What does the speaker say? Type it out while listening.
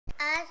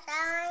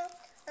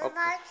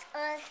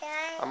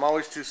I'm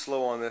always too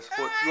slow on this.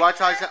 Watch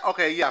how I say.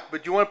 Okay, yeah,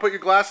 but you want to put your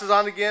glasses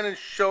on again and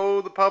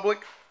show the public?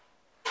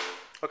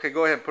 Okay,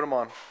 go ahead, put them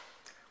on.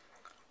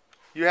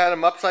 You had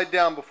them upside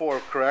down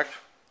before, correct?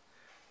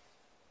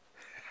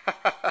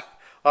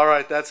 All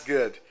right, that's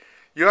good.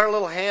 You're a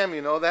little ham,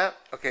 you know that?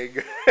 Okay,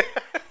 good.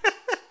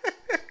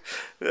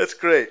 That's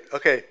great.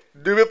 Okay,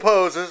 do the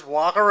poses,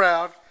 walk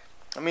around.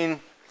 I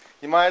mean,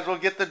 you might as well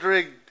get the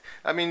drig.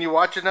 I mean, you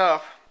watch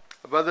enough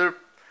of other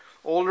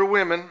older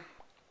women.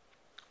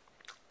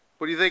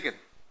 What are you thinking?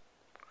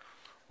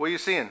 What are you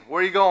seeing?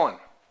 Where are you going?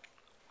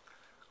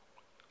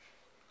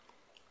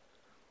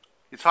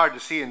 It's hard to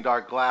see in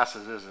dark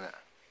glasses, isn't it?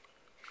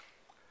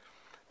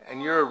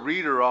 And you're a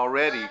reader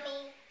already.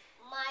 Mommy,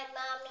 my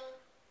mommy,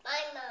 my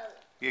mommy.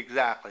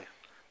 Exactly.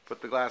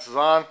 Put the glasses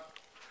on,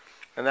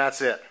 and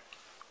that's it.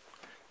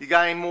 You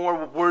got any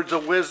more words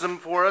of wisdom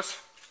for us?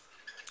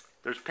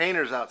 There's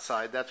painters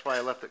outside. That's why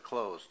I left it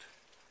closed.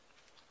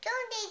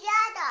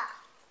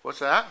 What's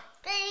that?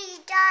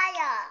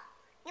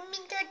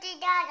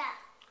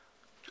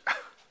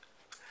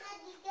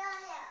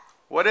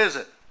 What is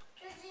it?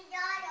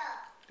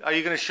 Are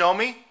you going to show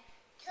me?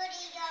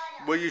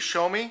 Will you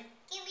show me?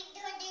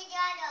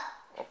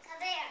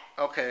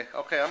 Okay,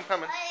 okay, I'm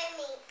coming.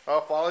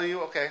 I'll follow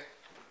you, okay.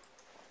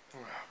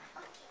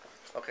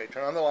 Okay,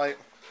 turn on the light.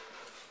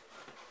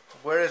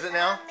 Where is it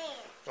now?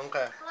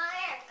 Okay.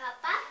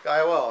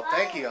 I will.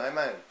 Thank you, I'm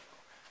in.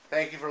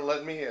 Thank you for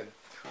letting me in.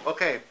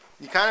 Okay,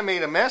 you kind of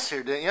made a mess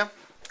here, didn't you?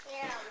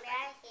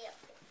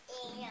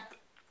 Yeah.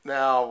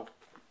 Now,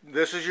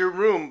 this is your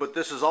room, but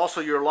this is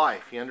also your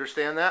life. You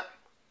understand that?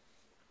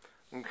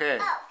 Okay.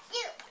 Oh,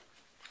 shoot.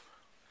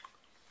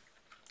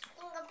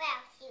 Think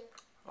about you.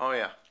 Oh,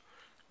 yeah.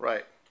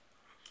 Right.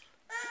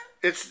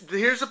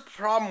 Here's a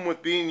problem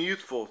with being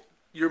youthful.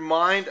 Your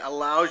mind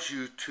allows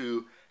you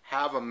to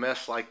have a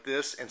mess like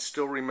this and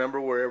still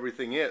remember where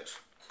everything is.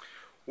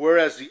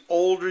 Whereas the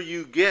older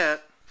you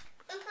get...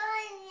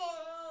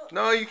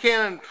 No, you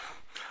can't.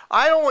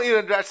 I don't want you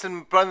to dress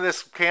in front of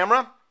this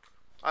camera.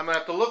 I'm going to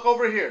have to look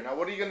over here. Now,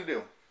 what are you going to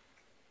do?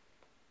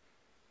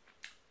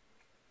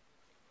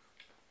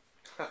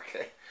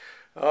 Okay.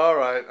 All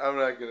right. I'm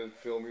not going to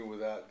film you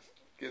with that.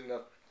 Getting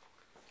up.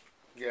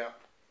 Yeah.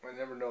 I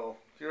never know.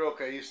 You're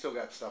okay. You still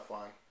got stuff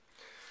on.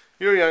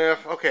 You're young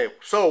enough. Okay.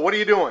 So, what are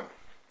you doing?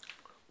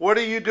 What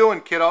are you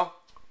doing, kiddo?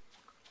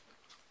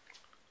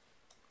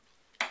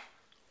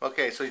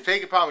 Okay. So, you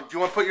take your problem. Do you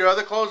want to put your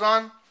other clothes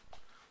on?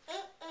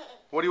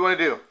 What do you want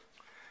to do?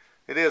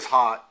 It is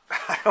hot.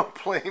 I don't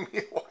blame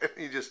you. Why don't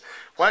you just...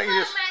 Put my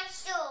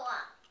shoe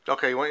on.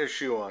 Okay, you want your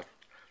shoe on.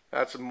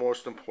 That's the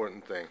most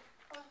important thing.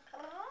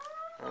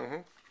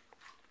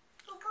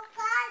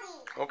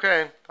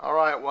 Okay. All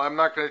right. Well, I'm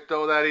not going to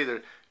throw that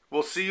either.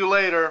 We'll see you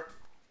later.